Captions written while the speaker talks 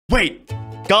Wait,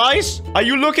 guys, are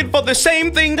you looking for the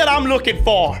same thing that I'm looking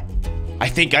for? I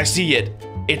think I see it.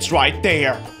 It's right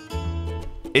there.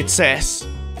 It says,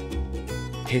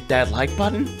 hit that like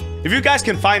button. If you guys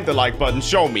can find the like button,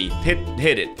 show me. Hit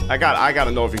it. I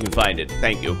gotta know if you can find it.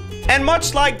 Thank you. And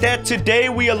much like that, today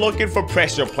we are looking for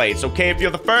pressure plates, okay? If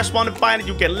you're the first one to find it,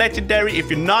 you get legendary. If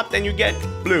you're not, then you get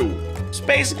blue. It's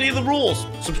basically the rules.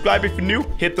 Subscribe if you're new,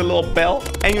 hit the little bell.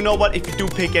 And you know what? If you do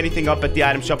pick anything up at the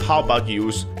item shop, how about you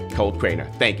use code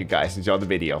Craner? Thank you guys. Enjoy the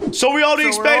video. So we already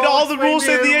explained all the rules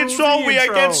in the intro. We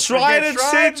are against Stride and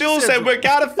Sigils, and we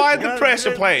gotta find the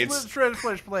pressure plates.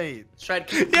 Pressure plate. Yay!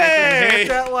 Hit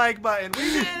that like button.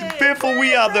 Biffle,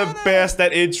 we are the best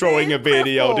at introing a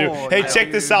video, dude. Hey,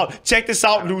 check this out. Check this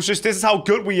out, losers. This is how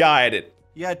good we are at it.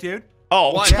 Yeah, dude.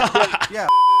 Oh. Yeah.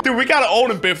 Dude, we gotta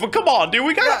own him, Biffle. Come on, dude.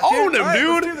 We gotta own him,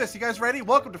 dude. Let's do this. You guys ready?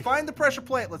 Welcome to Find the Pressure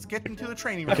Plate. Let's get into the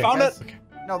training room. I found it.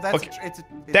 No, that's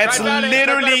that's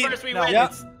literally.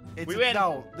 We win.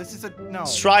 No, this is a no.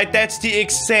 Stride, that's the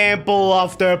example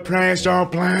of the pressure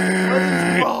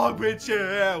plate. Oh,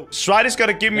 bitch! Stride is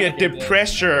gonna give me a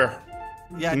depressure.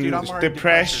 Yeah, dude, I'm already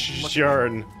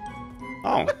depression.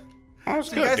 Oh, that's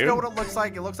so good, you guys dude. know what it looks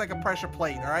like? It looks like a pressure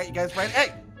plate. All right, you guys ready?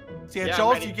 Hey, see,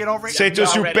 Joel, you get over it.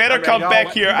 Sigils, you better come back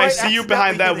here. I see you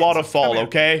behind that waterfall,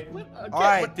 okay? All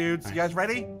right, dudes, you guys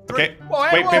ready? Okay.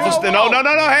 Wait, Biffle's no.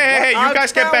 Hey, you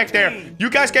guys get back there. You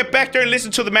guys get back there and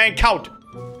listen to the man count.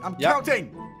 I'm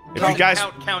counting. If you guys,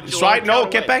 Stride, no,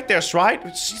 get back there,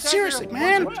 Stride. Seriously,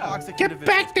 man. Get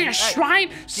back there,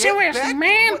 Stride. Seriously,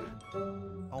 man.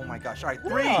 Oh my gosh. All right,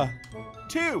 3,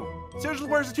 2. Seriously,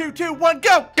 where's the 2, 2, 1,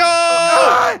 go?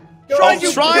 Go!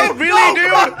 Stride, really,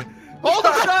 dude? Hold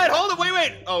it, Stride. Hold it.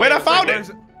 Wait. Oh, wait, I found it.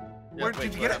 Where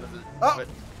did you get it? Oh.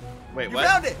 Wait, you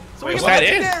found it. So was that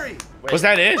it? Was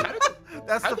that it?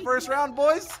 That's the first round,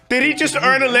 boys. Did he just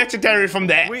earn a legendary from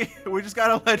that? We just got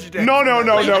a legendary. No.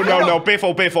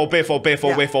 Biffle,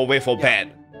 Pat.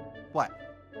 What?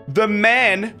 The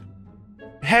man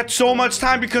had so much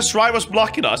time because Stride was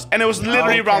blocking us, and it was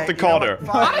literally around the corner. I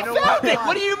found it.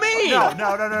 What do you mean?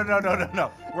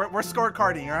 No. We're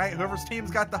scorecarding, all right? Whoever's team's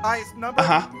got the highest number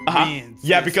wins.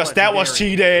 Yeah, because that was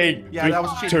cheating. Yeah, that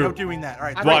was cheating. No doing that. All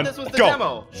right, I thought this was the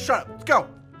demo. Shut up. Let's go.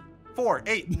 4,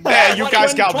 8. Yeah, you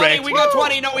guys got wrecked. We got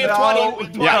 20. No, we have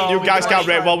 20. Yeah, you guys got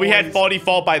wrecked. Well, we had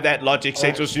 44 by that logic, so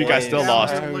you guys still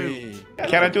lost.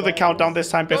 Can I do the countdown this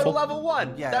time, Biffle? Level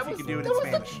 1. Yeah, if you can do it in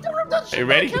Spanish. Are you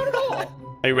ready?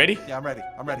 Are you ready? Yeah,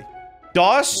 I'm ready.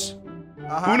 Dos.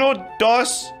 Uno,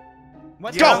 dos.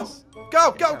 Go.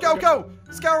 Go.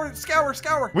 Scour.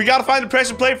 We gotta find the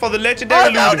pressure plate for the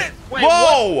legendary loot.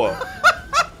 Whoa!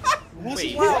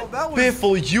 Wow, that was...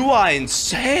 Biffle, you are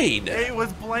insane. It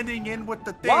was blending in with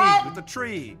the thing, with the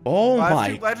tree. Oh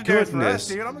my goodness.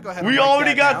 Dude. I'm gonna go ahead we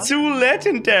already got 2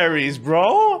 legendaries,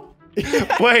 bro.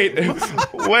 wait.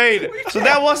 So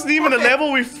that wasn't even a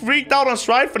level we freaked out on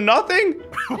Stride for nothing?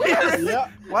 Yeah.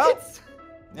 Well,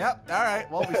 yep. All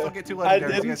right. Well, we still get 2 legendaries. I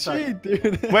didn't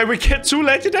cheat, dude. Wait, we get 2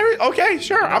 legendaries? Okay,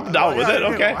 sure. I'm down with it.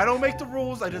 Okay. I don't make the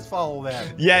rules. I just follow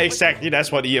them. Yeah, exactly.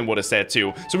 That's what Ian would have said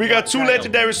too. So we got 2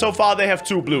 legendaries so far. They have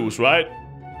 2 blues, right?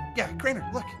 Yeah,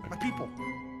 Craner, look, my people.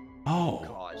 Oh.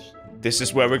 Gosh. This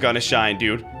is where we're gonna shine,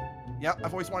 dude. Yep,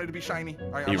 I've always wanted to be shiny.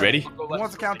 All right, you ready? Who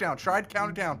wants to count down? Try to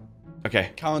count it down.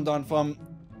 Okay. Count down from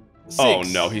 6. Oh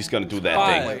no, he's gonna do that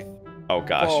 5, thing. Oh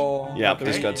gosh. 4, Yeah,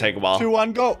 this is gonna take a while. 2,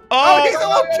 1, go. Oh, he's a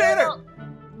little cheater.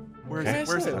 Where is it?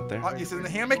 Where is it? Is it in the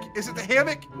hammock? Is it the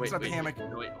hammock? It's not the hammock.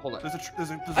 Wait, hold on. There's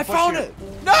a I found it.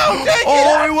 No, dang it!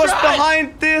 Oh, it was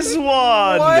behind this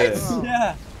one. What?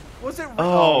 Yeah. Was it?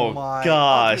 Oh my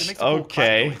gosh. God.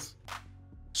 Okay.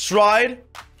 Stride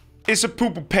is a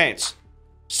poo-poo pants.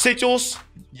 Sigils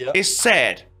is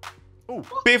sad.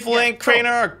 Biffle and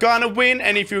Craner are gonna win,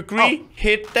 and if you agree,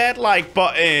 hit that like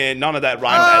button. None of that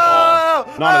rhymed at all.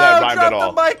 None of that rhymed at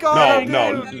all.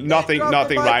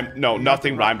 Nothing rhymed. No,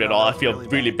 nothing rhymed at all. I feel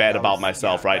really bad about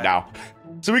myself right now.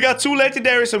 So we got 2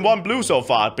 legendaries and 1 blue so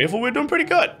far. Biffle, we're doing pretty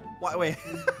good. Wait,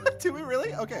 do we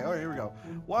really? Okay, all right, here we go.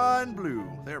 1 blue.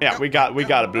 There we go. we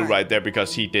got a blue right there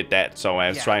because he did that. So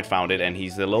Stride found it, and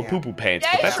he's the little poo-poo pants,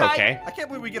 but that's okay. I can't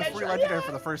believe we get a free legendary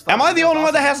for the first time. Am I the only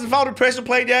one that hasn't found a pressure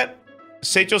plate yet?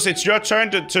 Sigils, it's your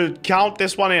turn to count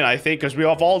this one in, I think, because we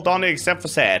have all done it except for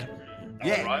Sad.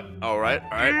 Yeah. All right.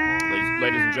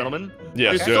 Ladies and gentlemen.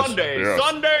 Yes,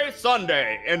 it's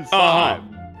Sunday. In 5,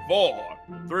 4,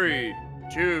 3,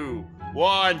 2,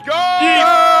 1, go!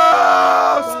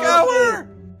 Scour!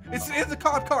 It's in the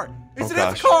car. It's in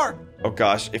the car. Oh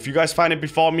gosh, if you guys find it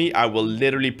before me, I will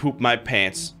literally poop my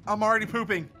pants. I'm already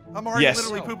pooping. I'm already Yes.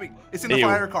 literally pooping. It's in the Ew.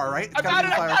 fire car, right? It's I got gotta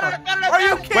it, be the I fire got car. it, I got it, I Are you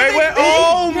got it. kidding Wait. me?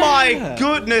 Oh my Yeah.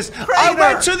 goodness. I Kramer.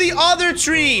 went to the other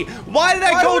tree. Why did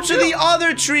I Why go would to you? the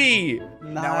other tree?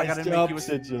 Now I Nice gotta job, make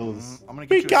you a Sigils. I'm gonna We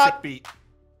get you a got- sick beat.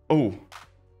 Ooh.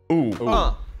 Ooh.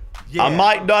 Yeah. I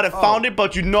might not have Oh. found it,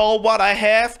 but you know what I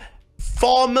have?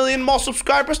 4 million more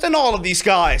subscribers than all of these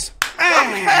guys.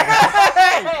 Hey!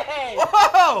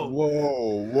 Whoa!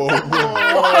 Whoa, whoa, whoa.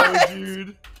 Oh,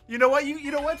 dude. You know what?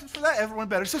 You know what? Just for that, everyone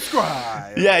better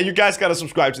subscribe. Yeah, you guys gotta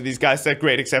subscribe to these guys. They're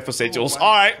great, except for Sigils.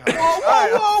 All right.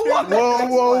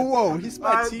 Whoa. He's my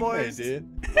Alright, teammate, boys. dude.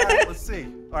 All right, let's see.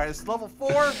 All right, it's level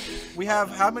 4. We have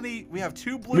how many? We have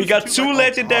 2 blues. We got and 2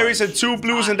 red- legendaries oh, and 2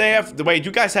 blues, and they have. Wait,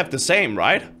 you guys have the same,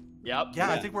 right? Yep.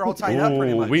 Yeah, I think we're all tied up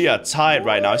pretty Ooh, much. we are tied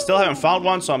right now. I still haven't found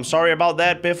one, so I'm sorry about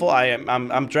that, Biffle.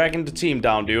 I'm dragging the team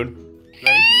down, dude.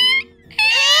 Ready?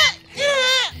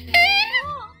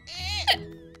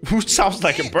 Who sounds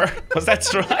like a bird? Was that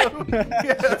Strike?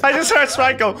 I just heard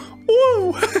Strike go,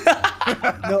 woo!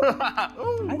 I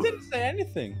didn't say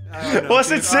anything. I don't know,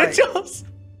 Was it dude. All right. Sigils?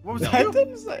 What was I that?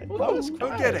 didn't say. That was Who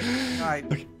did it? All right.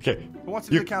 Okay. Who wants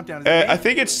to do the countdown? Is it me? I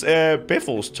think it's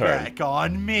Biffle's turn. Back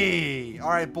on me. All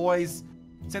right, boys.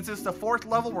 Since it's the 4th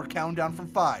level, we're counting down from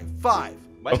 5. 5.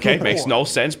 Okay, 4, makes no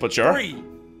sense, but sure. 3,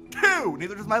 2.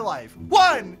 Neither does my life.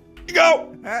 1.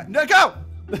 Go! No, go.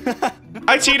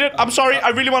 I cheated. I'm sorry. I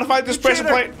really want to find this pressure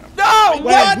Cheater. plate. No.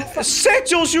 What?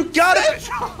 Sigils, you got it!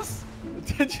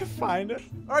 Did you find it?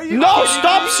 Are you? No, kidding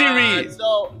stop, me? Siri!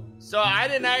 So I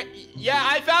didn't. Yeah,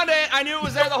 I found it. I knew it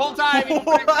was there the whole time.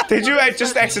 What? Did you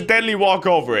just accidentally walk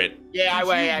over it? Yeah, I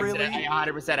Did you really?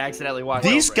 100% accidentally walked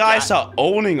These over it. guys Yeah. are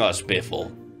owning us,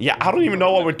 Biffle. Yeah, I don't even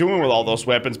know what we're doing with all those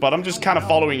weapons, but I'm just kind of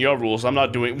following your rules. I'm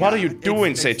not doing. What are you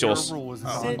doing, It's your Sigils? rules.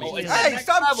 Oh, it said Hey, next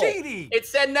stop level. cheating. It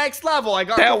said next level. I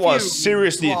got That was confused.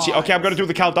 seriously a cheat. Okay, I'm gonna do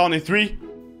the countdown in 3,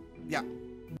 Yeah.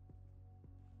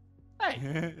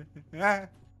 Hey.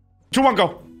 2, 1,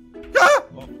 go.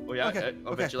 Oh yeah. Okay.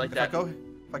 I'll bet you like if that.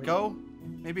 If I go,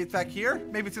 maybe it's back here.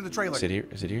 Maybe it's in the trailer. Is it here?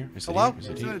 Is it here? Is it Hello? here? Is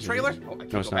it Is it here? in the Is it trailer? here? Oh, I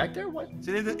can't No, it's go not. back there. What?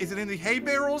 Is it in the hay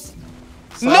barrels?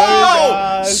 No!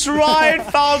 guys. Stride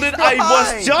found it. I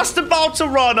Why? was just about to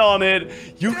run on it.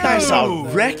 You guys are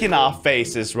Dude. wrecking our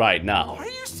faces right now. Why are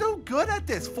you so good at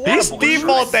this? 4 This blues?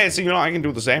 default dancing, you know, I can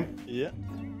do the same. Yeah.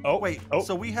 Oh, Wait, oh.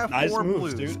 so we have Nice 4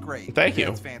 moves, blues. dude. Great. Thank you.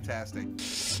 That's fantastic.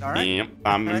 All right. Yep.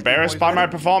 I'm Alright, embarrassed boys by my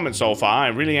ready? performance so far. I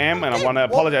really am, and I Okay, want to well-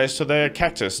 apologize to the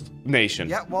Cactus Nation.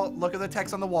 Yeah, well, look at the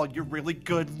text on the wall. You're really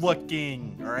good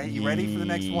looking. All right, you ready for the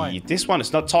next one? This one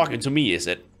is not talking to me, is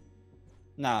it?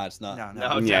 Nah, it's not. No,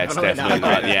 No, no. Yeah, it's definitely definitely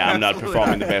not. not. Yeah, I'm not Absolutely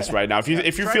performing not. the best right now. If you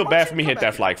Try- feel why bad don't for you me, come hit that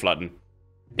back? flag button.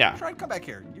 Yeah. Try and come back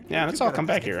here. Yeah, let's you're all good come at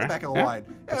back this. here, Get to the huh? back of the Yeah. line.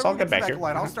 Let's Yeah, all we'll get to back the here. of the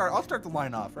line. I'll start the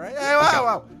line off. Right? Hey,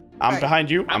 whoa. I'm Hey. behind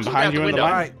you. I'm Actually, behind out you the in the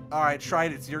window. line. All right. Try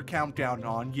it. It's your countdown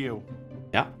on you.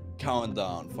 Yeah.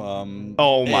 Countdown from.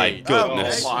 Oh my 8,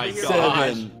 goodness. Oh my Okay. gosh.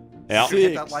 7, Yeah. Sure,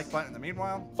 hit that 6, like button in the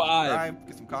meanwhile. 5, Drive,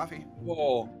 get some coffee.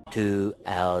 4, 2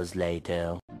 hours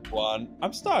later. 1.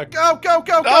 I'm stuck. Go.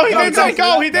 Oh, he didn't say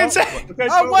go. He didn't say. Okay,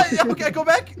 Oh, go. what? Okay, go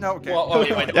back. No, okay. Well, wait.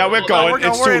 Yeah, we're Hold on, going.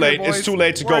 It's we're too in it, late. boys. It's too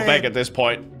late to We're go back in. at this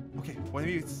point. Okay, well,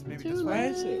 maybe it's this Where way.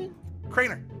 is it?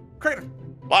 Craner,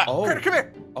 What? Oh. Craner, come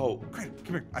here. Oh. Craner,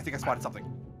 come here. I think I spotted something.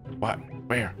 What?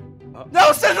 Where?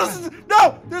 No, Sigils!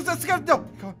 No! That's no!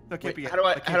 Come on, that can't be it. How do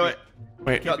I? That How do I? can't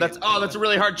Wait. No, that's a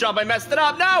really hard jump. I messed it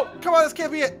up. No. be it. Come on, this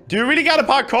can't be it. Do you really got a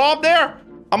parkour up there?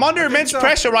 I'm under think immense so.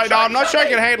 pressure right now. I'm not sure I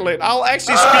can handle it. I'll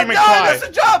actually scream and no, cry. there's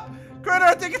a jump! Craner,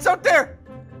 I think it's up there.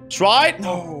 Try.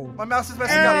 No. My mouse is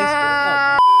messing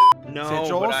up. No.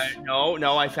 Sigils?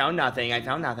 No. I found nothing.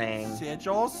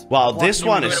 Sigils? Wow, Block this you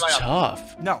one in. is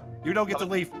tough. No, you don't get to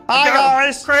leave. Hi, I got him.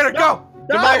 guys. Craner, go!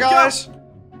 Goodbye, go. guys.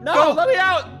 No, Go. let me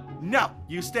out. No,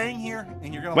 you staying here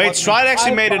and you're gonna Wait, let me- Stride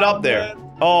actually I made it up found there. it.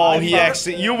 Oh, I he found it.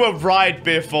 actually. You were right,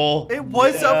 Biffle. It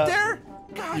was Yeah. up there?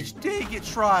 Gosh dang it,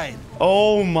 Stride.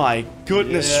 Oh my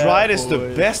goodness, Yeah, Stride is the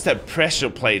boys. best at pressure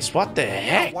plates. What the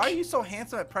heck? Why are you so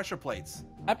handsome at pressure plates?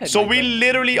 I played So Minecraft. we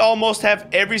literally almost have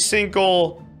every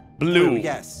single blue.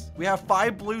 Yes. We have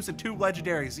 5 blues and 2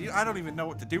 legendaries. I don't even know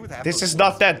what to do with that. This is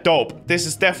not that dope. This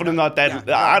is definitely not that.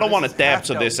 Yeah, I don't this want is to dab half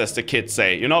to this, dope. as the kids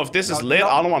say. You know, if this is No, lit, no.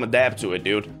 I don't want to dab to it,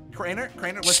 dude. Craner,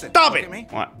 listen. Stop look it. At me.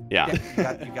 What? Yeah.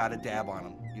 Yeah, you got to dab on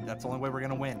him. That's the only way we're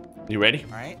gonna win. You ready?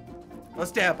 All right.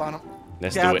 Let's dab on him.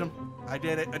 Let's Dabbed do it. him. I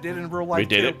did it. I did it in real life We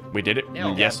did too. it. We did it.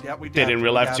 Yeah, Yes. yeah, we did it in dabbed.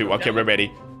 real We life dabbed. too. Okay, Yeah. we're ready.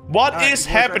 What All right, is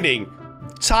you boys ready? happening?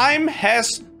 Time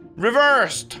has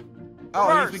reversed. Oh,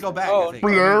 it needs to go back. Oh. I think. It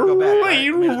needs to go back,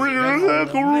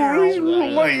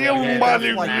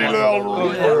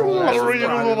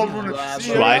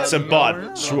 right? It's a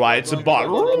bot. Try it's a bot.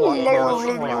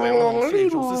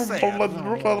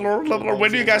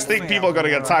 When do you guys think people are gonna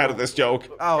get tired of this joke?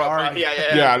 Oh, already.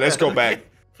 Yeah, let's go back.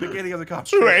 Beginning of the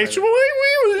conversation.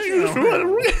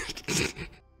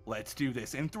 Let's do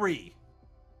this in 3.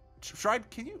 Stride,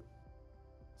 can you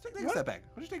take a step back?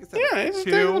 Why don't you take a step Yeah, back? it's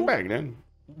 2, back then.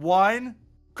 1.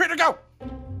 Critter, go!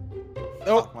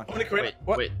 Oh, Come on. I'm gonna crit.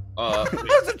 What? Wait.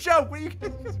 That's a joke. What are you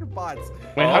guys are bots?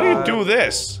 Wait, how do you do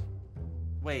this?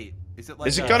 Wait, is it like?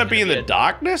 Is it gonna be in the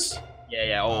darkness?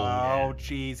 Yeah. Oh,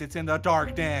 jeez, it's in the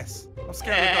darkness. I'm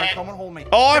scared of the dark. Come on, hold me.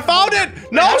 Oh, I found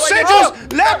it! No, How do I Citrus!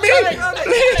 get Let me!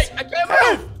 Please! I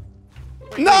can't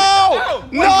move. No!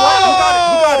 Who No!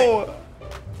 got it?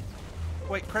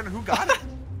 Wait, Critter, who got it?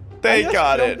 They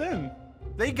got it.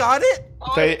 They got it?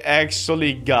 They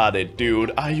actually got it,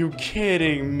 dude. Are you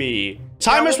kidding me?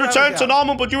 Time has we'll returned to never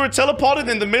normal, but you were teleported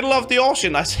in the middle of the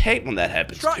ocean. I hate when that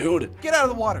happens, dude. Get out of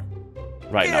the water.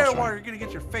 Right Get now, out of the Stride. water. You're gonna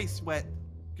get your face wet.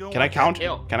 Can I count?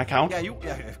 Ew. Can I count?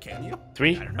 Yeah, can you?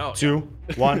 3, don't know. 2,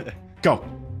 1, go.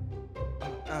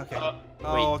 Okay.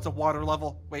 Oh, it's a water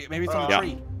level. Wait, maybe it's on the Yeah.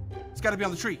 tree. It's gotta be on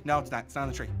the tree. No, it's not. It's not on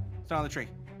the tree. It's not on the tree.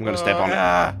 I'm gonna step on it.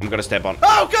 Ah. I'm gonna step on it.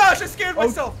 Oh gosh, I scared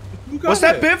myself. Was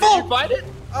that Did you Biffle? find it?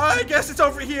 I guess it's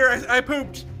over here. I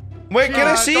pooped. Wait, can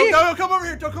I see? Don't come over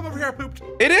here. Don't come over here. I pooped.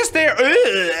 It is there.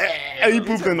 You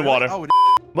pooped in the water. Oh,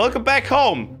 Welcome back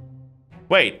home.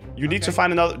 Wait, you need to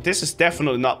find another. This is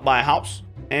definitely not my house.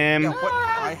 yeah, but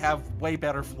I have way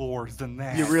better floors than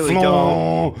that. You really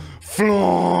don't.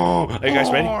 Floor. Are you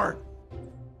guys ready? Floor.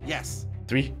 Yes.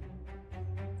 3.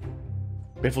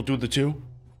 Biffle do the 2.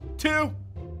 2.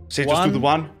 Citrus do the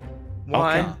 1.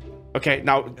 1. Okay,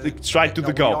 now try to do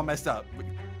the We all go. messed up.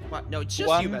 What? No, it's just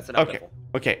One. you messing up. Okay, Biffle.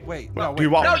 okay. Wait, Well, no, do you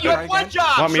wait. want- No, you Try have one again.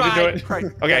 job. Want me to do Stride. it? Right.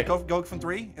 Okay. Go from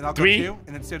 3, and I'll 3. go 2,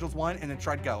 and then Sigil's 1, and then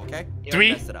try to go. Okay. You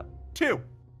 3. messed it up. 2.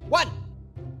 1.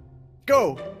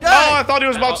 Go. Oh, I thought he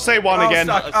was about to say 1 again.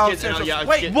 Suck. Let's Oh, get- Sigil's. yeah, let's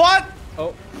Wait. get- What?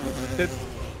 Oh. Did,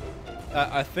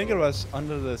 I think it was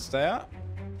under the stair.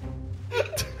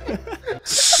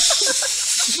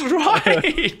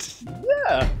 Right.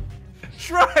 Yeah.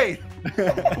 Right.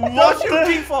 What Don't you the?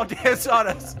 default dance on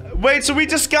us. Wait, so we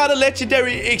just got a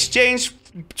legendary exchange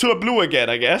to a blue again,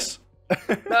 I guess.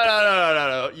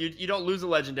 No. You don't lose a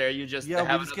legendary. You just Yeah,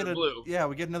 have we just another get blue. Yeah,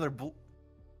 we get another blue.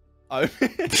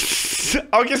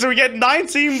 Okay, so we get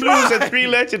 19 blues and 3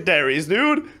 legendaries,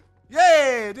 dude.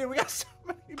 Yay, dude, we got so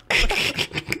many.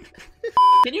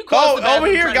 Can you close the Oh, over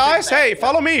bathroom? here, Trying to guys. get back. Hey,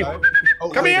 follow me.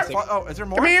 Come here. Oh, is there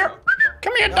more? Come here.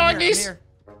 Come here, I'm doggies. here.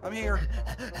 I'm here.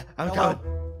 I'm Hello. coming.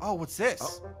 Oh, what's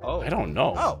this? Oh. I don't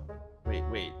know. Oh,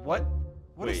 Wait. what?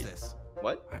 What is Wait. this?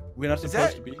 What? We're not Is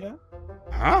supposed that- to be here.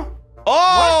 Huh?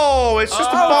 Oh, it's just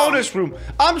a Oh. bonus room.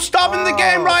 I'm stopping the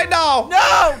game Oh. right now.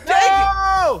 No, take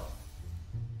it.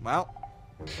 Well,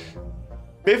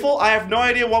 Biffle, I have no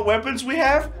idea what weapons we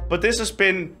have, but this has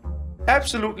been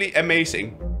absolutely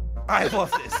amazing. I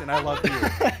love this, and I love you,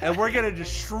 and we're gonna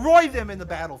destroy them in the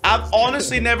battlefield. I've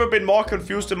honestly never been more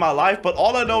confused in my life, but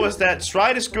all I know is that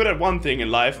Stride is good at one thing in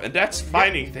life, and that's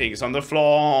finding things on the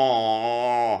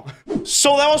floor.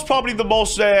 So that was probably the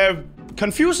most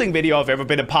confusing video I've ever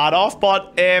been a part of,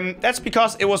 but that's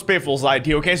because it was Biffle's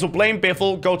idea, okay? So blame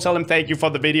Biffle, go tell him thank you for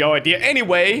the video idea.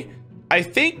 Anyway, I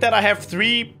think that I have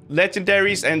 3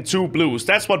 legendaries and 2 blues.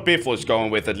 That's what Biffle is going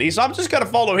with, at least. So I'm just gonna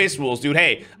follow his rules, dude.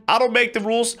 Hey, I don't make the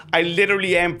rules. I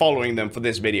literally am following them for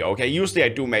this video, okay? Usually I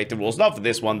do make the rules. Not for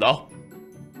this one, though.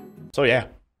 So, yeah.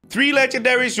 3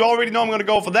 legendaries. You already know I'm gonna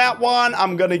go for that one.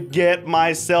 I'm gonna get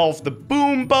myself the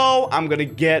boom bow. I'm gonna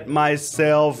get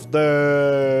myself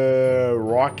the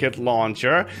rocket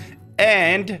launcher.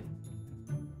 And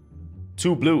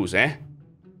 2 blues, eh?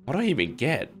 What do I even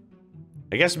get?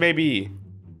 I guess maybe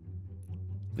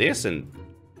this and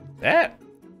that.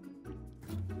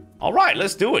 All right,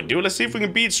 let's do it, dude. Let's see if we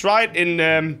can beat Stride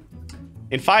in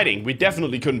fighting. We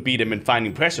definitely couldn't beat him in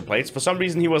finding pressure plates. For some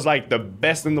reason, he was like the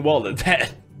best in the world at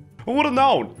that. Who would have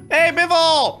known? Hey,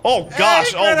 Biffle! Oh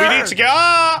gosh! Hey, Oh, we Critter! need to get.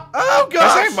 Ah! Oh I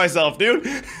gosh. saved myself, dude.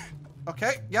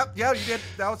 Okay. Yep. Yeah, you did.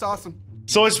 That was awesome.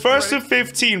 So it's first Ready? to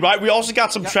 15, right? We also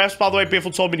got some Yep. traps, by the way.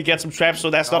 Biffle told me to get some traps, so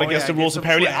that's not Oh, against yeah, the get rules, some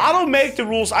apparently. traps. I don't make the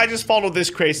rules. I just follow this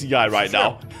crazy guy right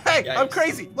now. Hey, I'm Yikes.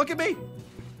 crazy. Look at me.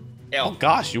 Oh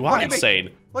gosh, you are Look at me. insane.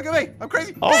 Look at me. I'm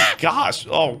crazy. Oh gosh.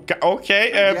 Oh,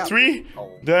 okay. Yeah. 3,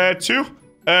 2.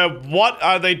 What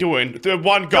are they doing? The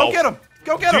 1 go. Go get him.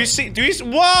 Go get Do him. you see? Do you see?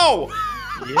 Whoa!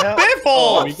 Yeah.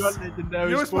 Biffle! We got legendaries,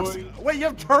 You were supposed boy. to... Wait, you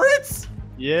have turrets?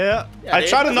 Yeah. I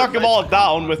tried to knock them all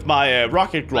down with my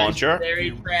rocket launcher.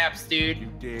 Legendary traps, dude. You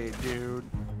did, dude.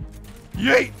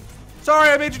 Yeet! Sorry,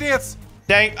 I made you dance.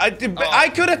 Dang, I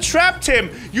could have trapped him.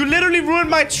 You literally ruined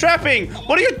my trapping.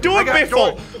 What are you doing,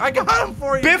 Biffle? I got him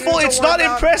for you. Biffle, dude, it's not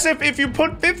impressive if you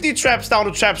put 50 traps down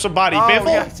to trap somebody, Oh,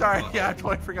 Biffle. yeah, sorry. Yeah, I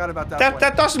totally forgot about that.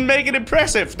 That doesn't make it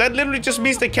impressive. That literally just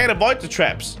means they can't avoid the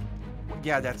traps.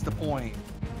 Yeah, that's the point.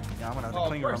 Yeah, I'm gonna have to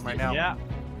clinger him right now. Yeah.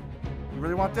 You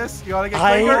really want this? You gotta get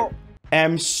I clinger?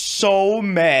 am so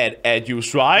mad at you,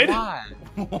 Stride.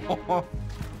 Why?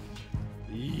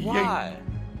 Why?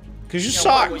 Because you Yeah,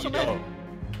 suck. what you doing?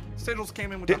 Sigils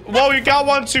came in with the... Whoa, you got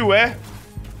one too, eh?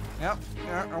 Yep.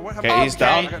 Yeah, or what? Okay, he's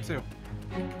down. I got two.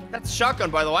 That's a shotgun,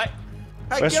 by the way.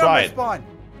 Hey, Where's get on my Stride? spawn.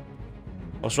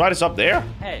 Oh, Stride is up there.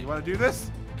 You wanna do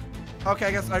this? Okay,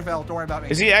 I guess I fell. Don't worry about me.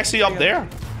 Is he actually up there?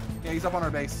 Yeah, he's up on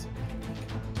our base.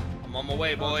 I'm on my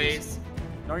way, boys.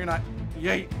 No, you're not.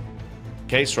 Yeet.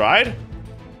 Okay, Stride.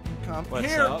 Come What's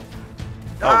here. up?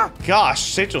 Ah! Oh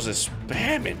gosh, Sigils is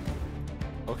spamming.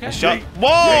 Okay. Shut. Yeet.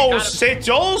 Whoa, Yeet.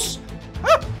 Sigils!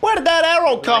 Where did that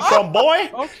arrow come from, boy?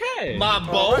 Okay. My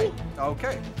bow.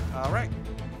 Okay. All right.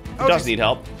 He does need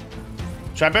help.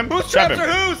 Trap him. Who's Trap traps him.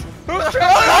 are whose? Who's traps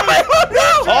are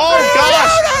whose? Oh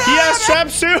gosh, he has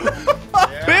traps too.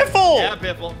 Biffle. Yeah,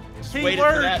 Biffle. Just He waited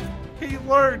for that. learned. He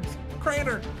learned.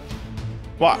 Craner.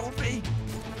 What? Hold me.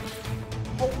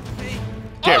 Hold me.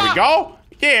 There we go.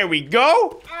 There we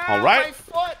go. All My right.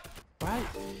 foot.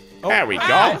 There we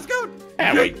Let's go. go.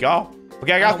 There we go.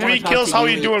 Okay, I got 3 kills. How are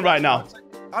you doing right now?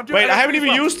 I'm doing Wait, I haven't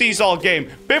even used these all game.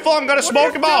 Biffle, I'm gonna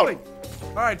smoke him out.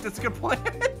 All right, that's a good plan.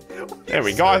 There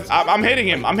we go. I'm hitting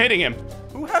him. I'm hitting him.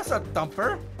 Who has a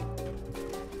thumper?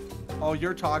 Oh,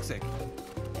 you're toxic.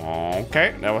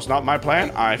 Okay, that was not my plan.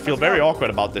 I feel very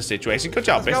awkward about this situation. Good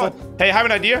job, Let's Biffle. go. Hey, I have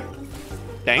an idea.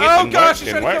 Dang it, Oh didn't gosh, work, he's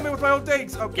didn't trying to kill me work. with my own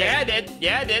things. Okay. Yeah, I did.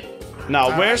 Yeah, I did.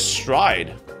 Now, where's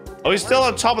Stride? Oh, he's still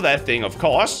on top of that thing, of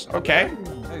course. Okay.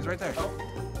 Hey, he's right there.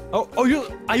 Oh, are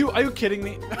you kidding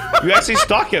me? You actually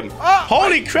stuck him.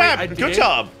 Holy crap, I good did?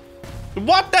 job.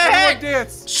 What the Everyone heck?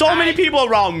 dance. So many people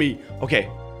around me. Okay,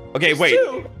 wait.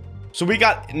 Two. So we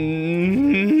got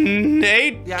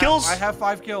 8 Yeah, kills? I have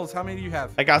 5 kills. How many do you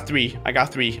have? I got 3. I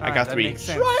got 3. I Alright, got that 3. makes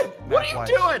sense. What? What are you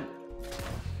Math-wise. doing?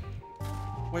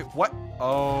 Wait, what?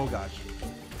 Oh gosh.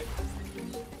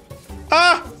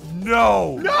 Ah!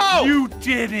 No. No! You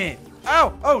didn't.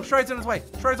 Ow! Oh, Stride's on his way.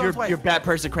 Stride's on his way. You're a bad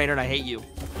person, Craner, and I hate you.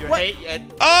 You What? hate it.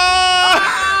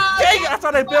 Ah! Dang it! I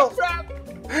thought I built.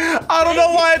 I don't know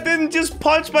why I didn't just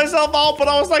punch myself out, but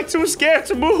I was like too scared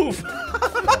to move.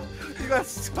 You got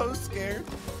so scared.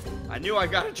 I knew I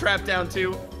got a trap down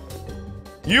too.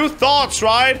 You thought,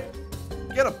 Stride?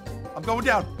 Get him. I'm going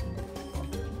down.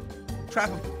 Trap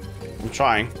him. I'm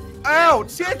trying. Ow!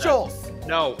 Sigils!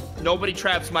 No, nobody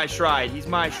traps my Shride. He's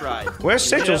my Shride. Where's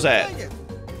Sigils at? Dang it.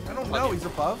 I don't know. He's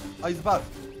above. Oh, he's above.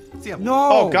 See him. No.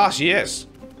 Oh gosh, he is.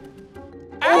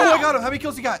 Oh, I got him. How many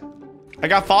kills you got? I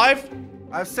got 5.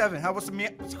 I have 7. How was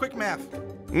what's quick math?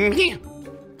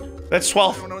 That's I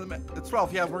 12. don't know the math. It's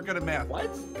 12. Yeah, we're good at math. What?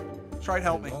 Try to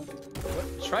help me.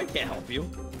 Shride can't help you.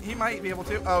 He might be able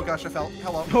to. Oh gosh, I fell.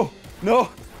 Hello. No.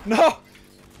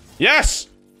 Yes!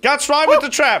 Got Stride with the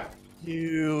trap.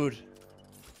 Dude.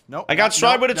 Nope. I got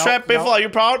Stride with a trap. Biffle, are you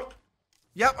proud?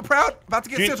 Yep, I'm proud. About to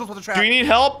get Do you, Sigils with a trap. do you need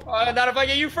help? Not if I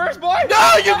get you first, boy.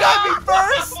 No, you got me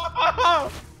first.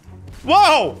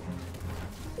 Whoa!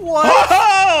 What?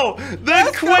 Whoa! The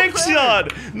Let's go, quick Craig.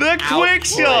 shot! The quick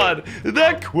shot!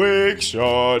 The quick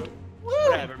shot!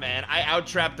 Whatever, man. I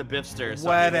out-trapped the Biffster. So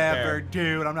Whatever,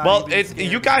 dude. I'm not Well, even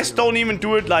scared you of guys you. don't even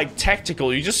do it like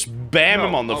tactical. You just spam No.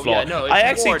 him on the Oh, floor. yeah, no, it's I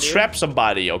actually war, dude. trap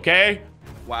somebody, okay?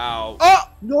 Wow. Oh!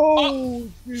 No.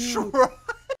 Sure.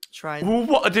 Try.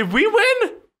 Did we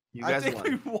win? You I guys think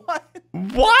we won. won.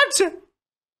 What?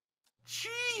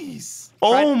 Jeez.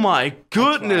 Oh my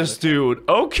goodness, dude.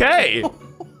 Okay.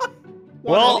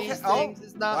 Well, One of these things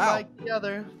is not Wow. like the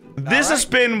other. this has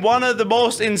been one of the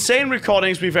most insane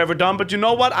recordings we've ever done, but you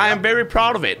know what? I am very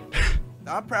proud of it.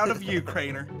 I'm proud of you,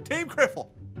 Craner. Team Criffle.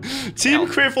 Team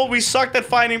Criffle, we sucked at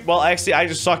finding. Well, actually, I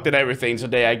just sucked at everything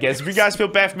today, I guess. If you guys feel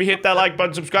bad for me, hit that like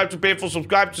button, subscribe to Biffle,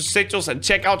 subscribe to Sigils, and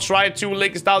check out Shrine 2.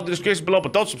 Link is down in the description below,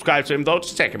 but don't subscribe to him, though.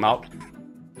 Just check him out.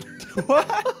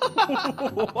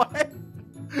 What?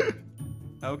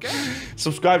 Okay.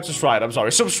 Subscribe to Shrine, I'm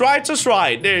sorry. Subscribe to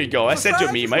Shrine. There you go. I sent you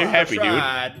a meme. Are you happy, dude?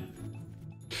 Shride.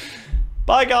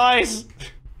 Bye, guys.